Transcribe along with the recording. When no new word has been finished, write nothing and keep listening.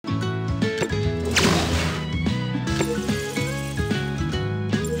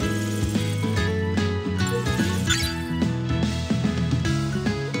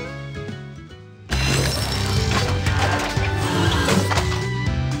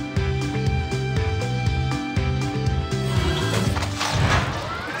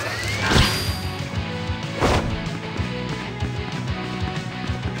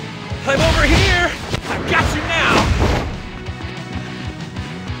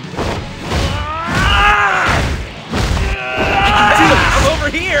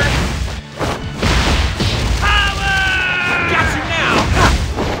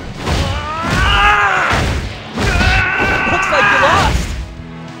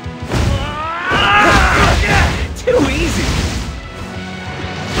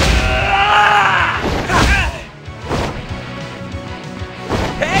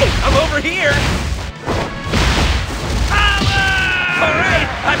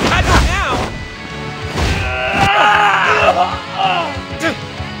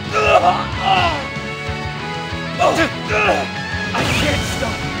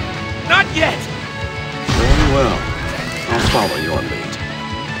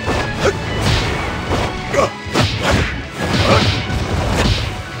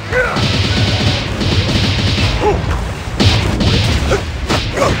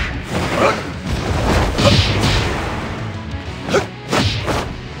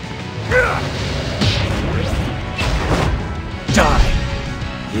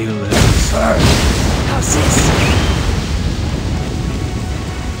You lose. How's this?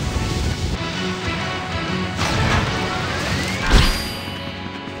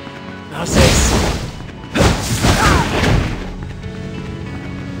 How's this?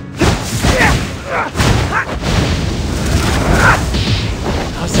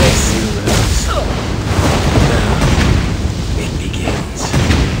 How's this? You lose. Now, it begins.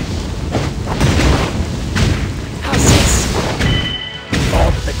 How's this?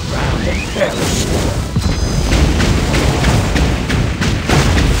 Fall to the ground and perish.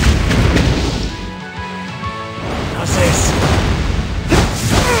 How's this?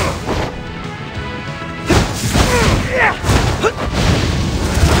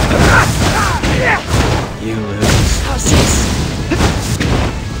 You lose. How's this?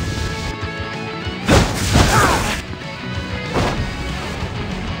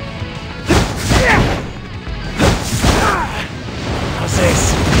 How's this?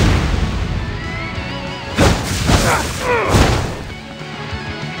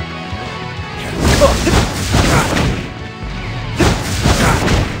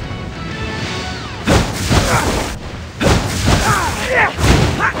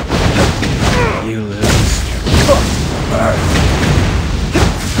 You lose.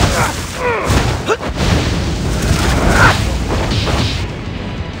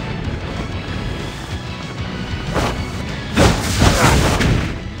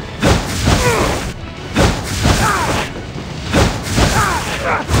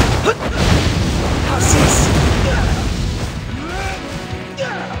 How's this?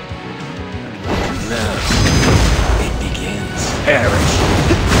 Now, it begins. Perish.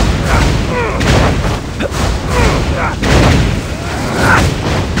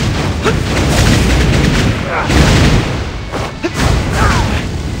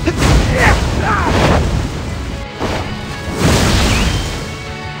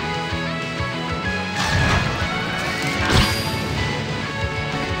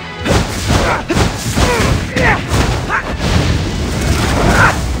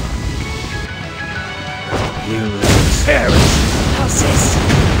 You lose. Perish. How's this?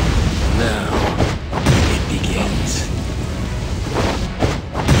 Now, it begins.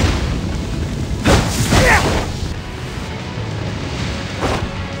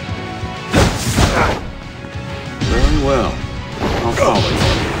 Very well. I'll follow your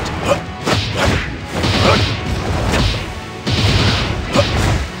lead.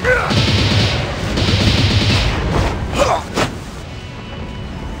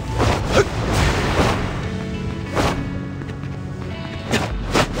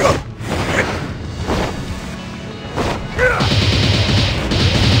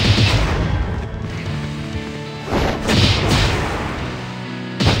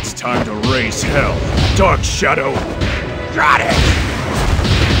 It's time to raise hell. Dark Shadow. Got it!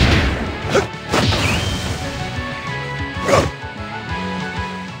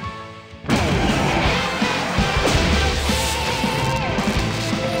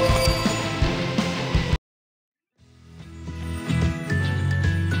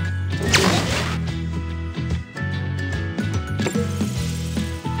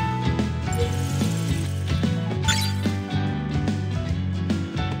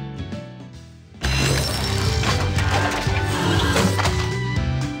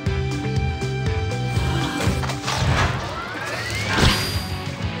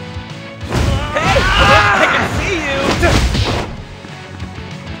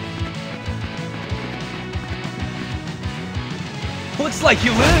 Looks like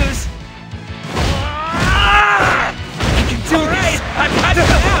you lose. I can do this. I've got it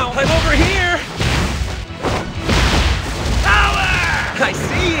now. I'm over here. Power! I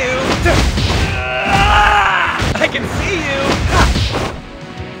see you. I can see you.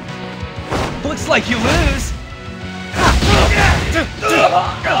 Looks like you lose.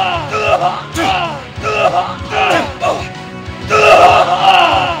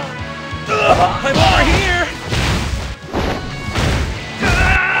 I'm over here.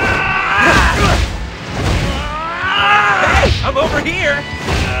 I'm over here!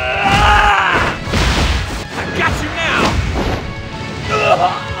 I've got you now!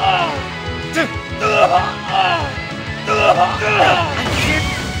 I can't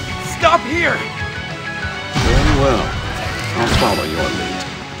stop here! Very well. I'll follow your lead.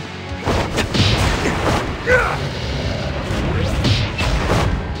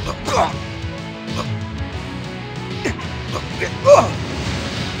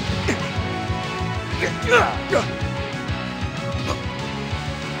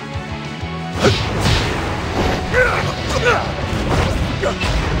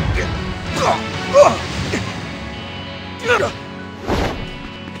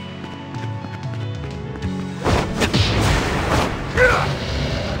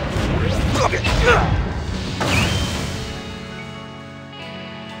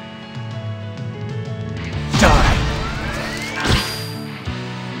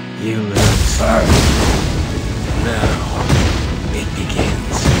 You lose. Now, it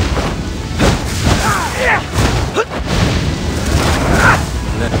begins.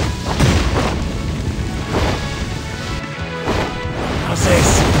 How's this?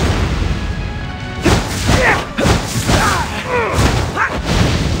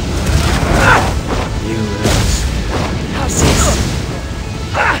 You lose. How's this?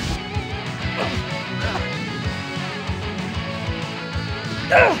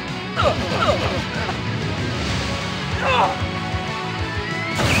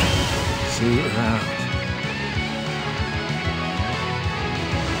 See you around.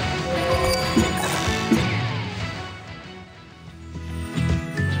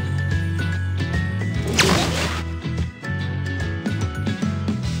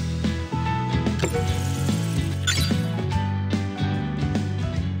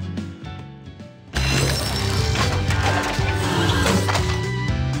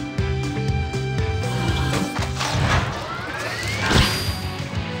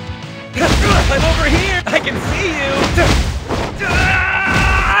 I'm over here! I can see you!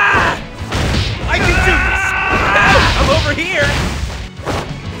 I can do this! I'm over here!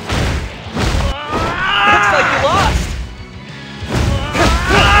 Looks like you lost!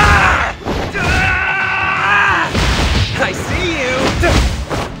 I see you!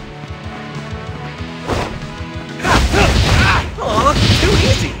 Aw, too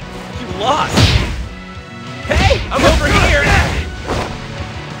easy! You lost! Hey, I'm over here!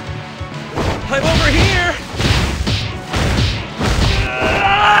 I'm over here!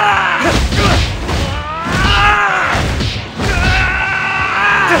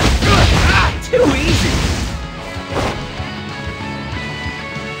 Too easy!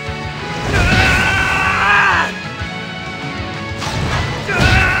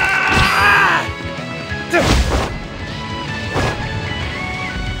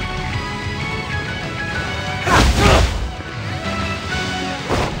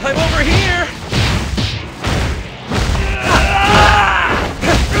 I'm over here!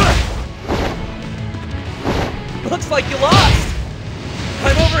 Looks like you lost!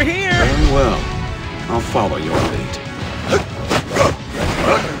 I'm over here! Very well. I'll follow your lead.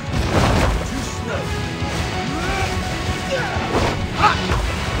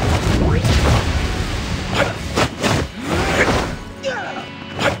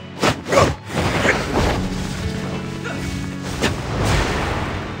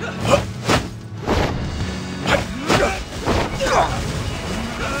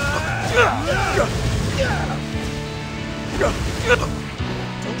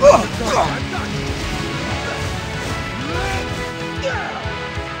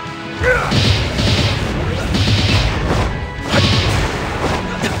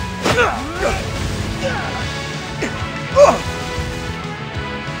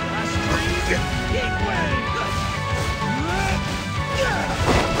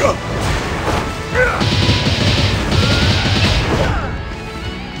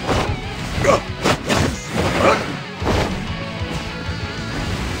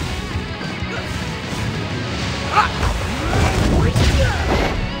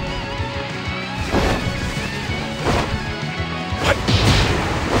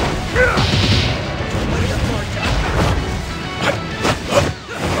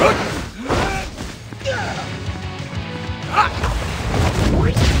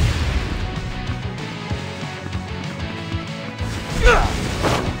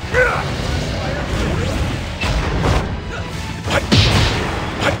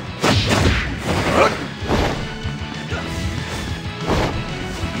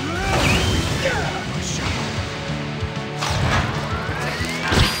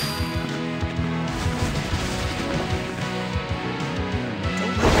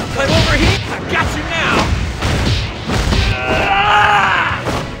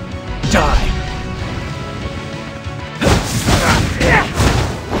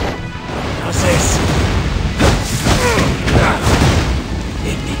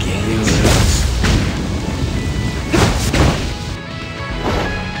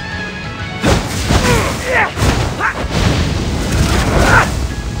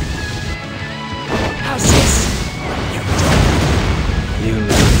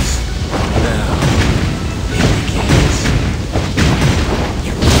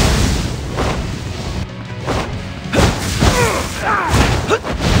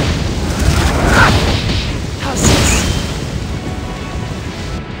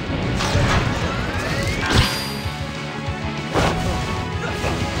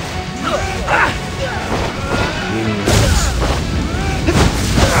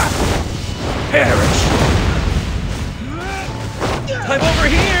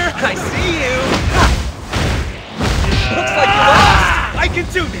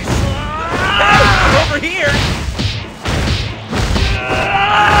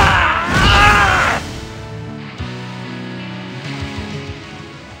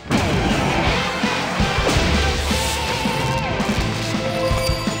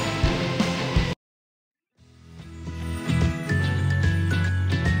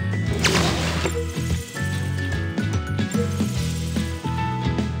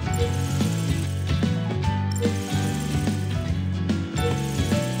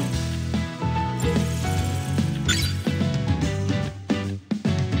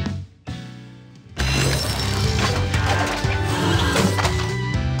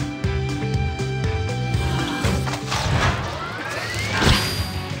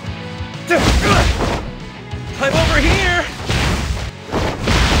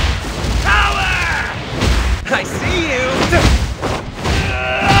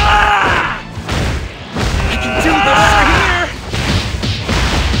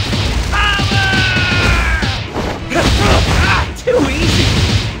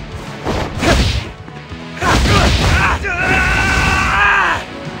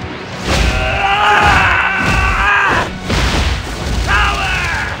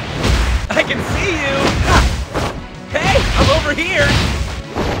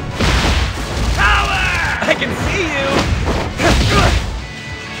 can see you! Very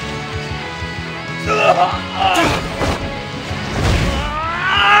well.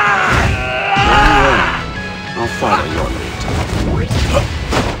 I'll follow your lead.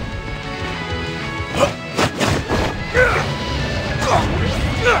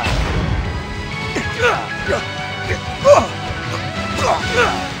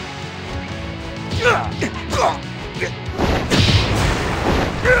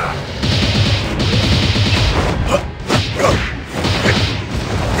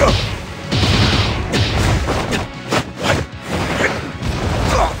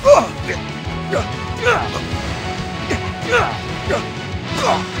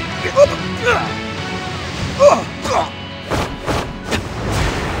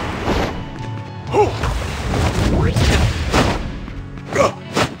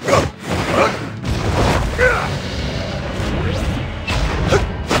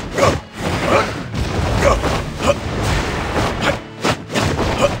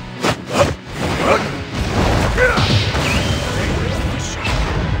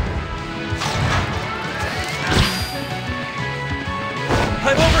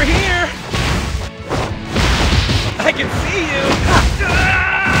 I'm over here! I can see you!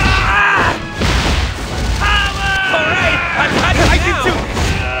 Alright, I can do this!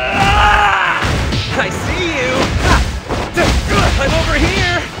 I see you! I'm over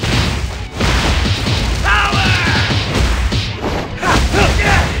here!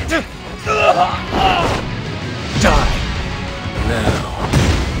 Die! Now.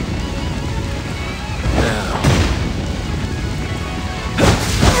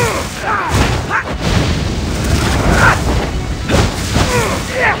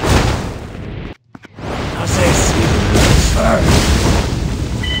 How's this? First.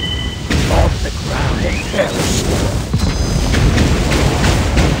 Off the ground and perish.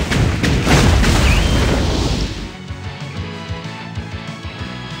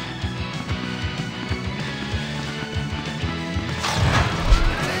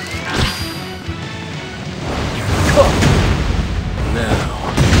 Now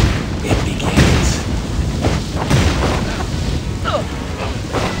it begins.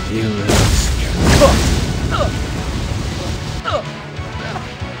 You lose.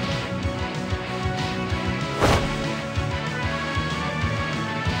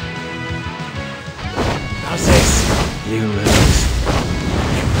 How's this? You lose.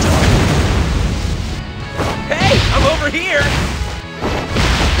 You're done. Hey, I'm over here!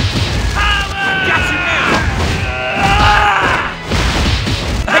 Got you now!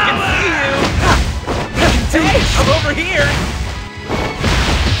 I can see you! Hey, I'm over here!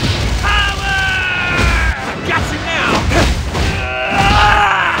 Got you now!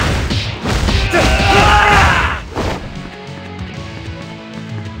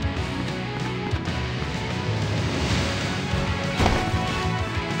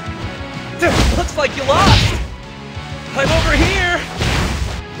 Looks like you lost! I'm over here!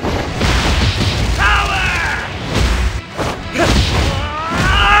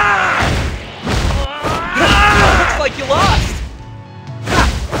 Looks like you lost!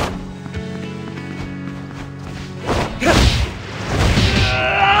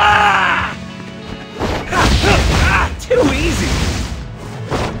 Too easy!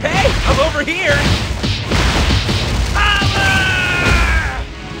 Hey, I'm over here!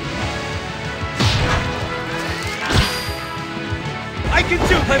 I can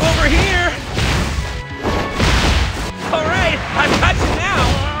do it! I'm over here! Alright, I've got you now!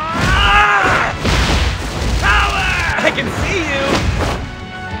 I can see you!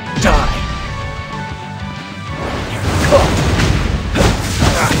 Die! You're caught!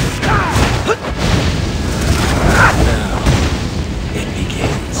 Now it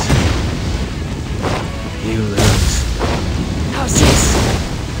begins. You lose. How's this?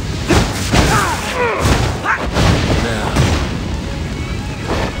 Now.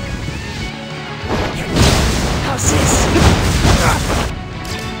 How's this?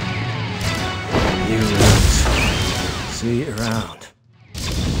 You lose. See you around.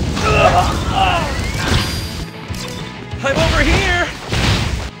 I'm over here!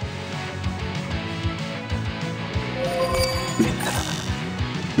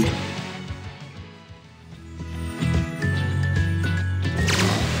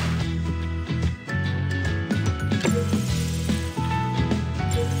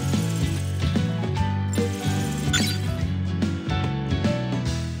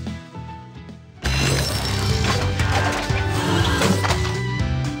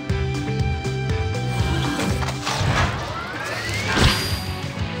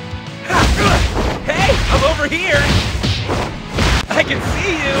 Over here! I can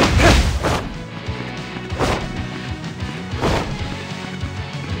see you!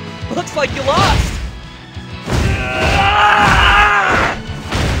 like you lost!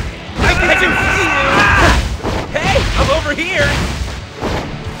 I can see you! Hey, I'm over here!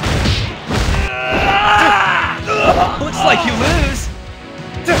 Looks like you lose!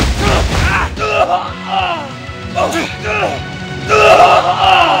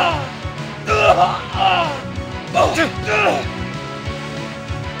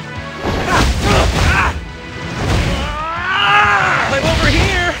 I'm over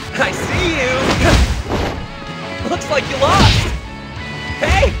here! I see you! Looks like you lost!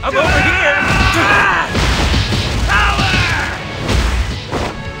 Hey, I'm over here!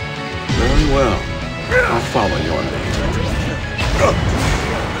 Very well. I'll follow your lead.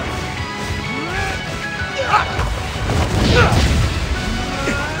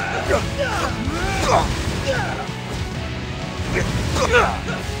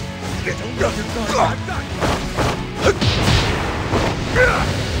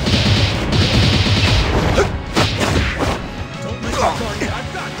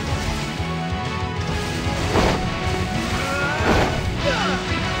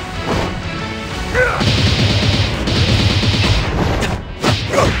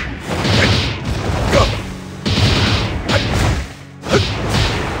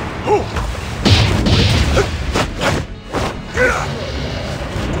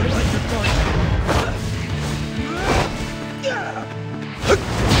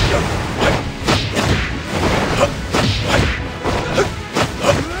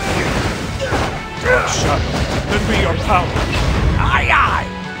 Then be your power. Aye, aye!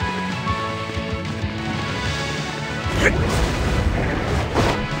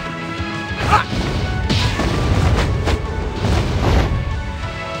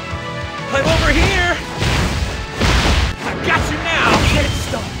 I'm over here! I've got you now! Get it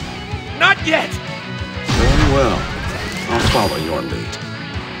started! Not yet! Very well. I'll follow your lead.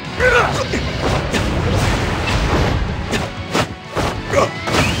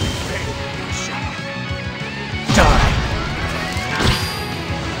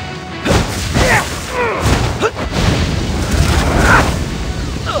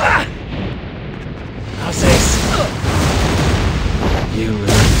 How's this? You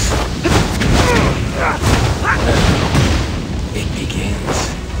lose. It begins.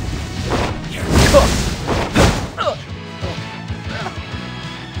 You're cooked.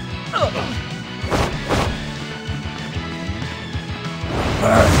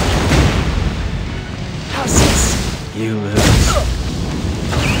 How's this? You lose.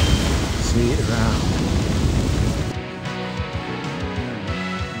 See you around.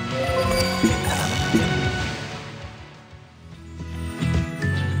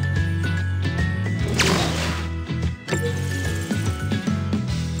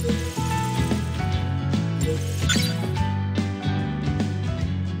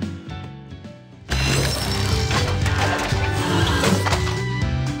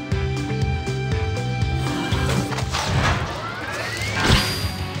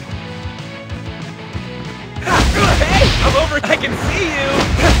 I'm over. I can see you.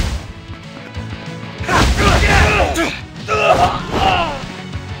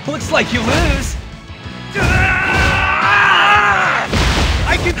 Looks like you lose.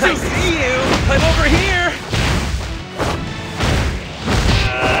 I can see you. I'm over here.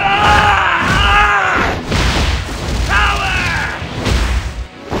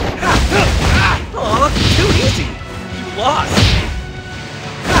 Aw, too easy. You lost.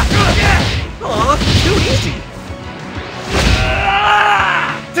 Aw, too easy.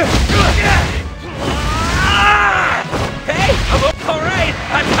 Hey, I'm all right.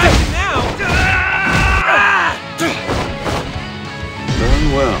 I'm passing now. Very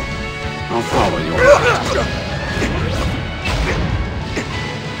well. I'll follow your lead.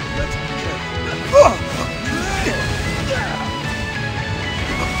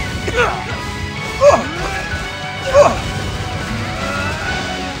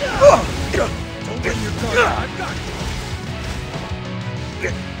 Don't let your guard. I've got you.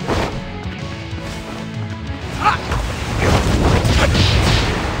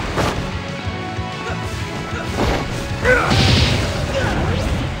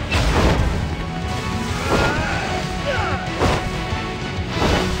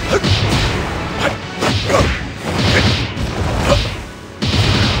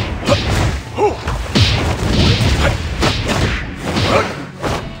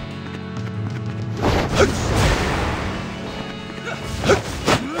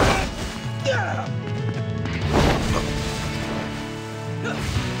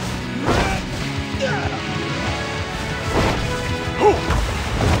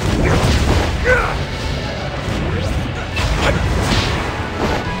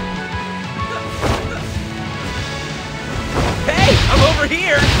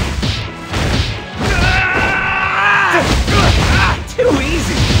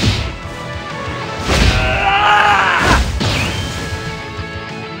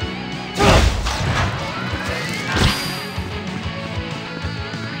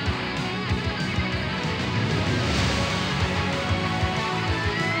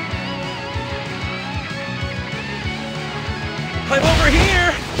 I'm over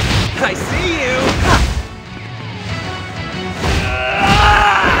here! I see you!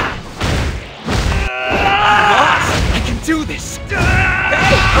 I'm lost! I can do this! Hey!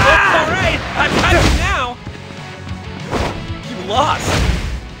 I'm alright! I've got you now! You lost!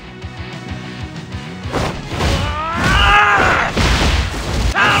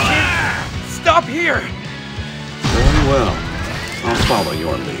 Stop here! Very well. I'll follow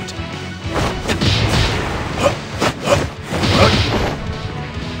your lead.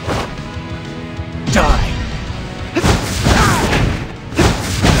 Die!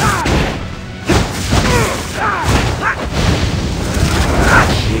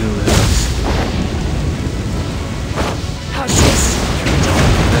 You lose. How's this?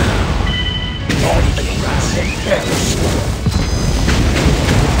 All gains perish.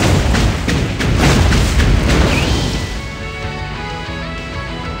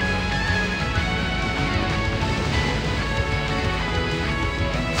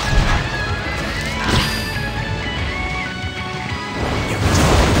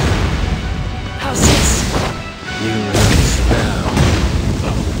 How's this? You lose now.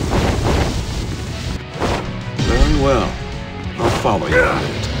 Very well. I'll follow your lead.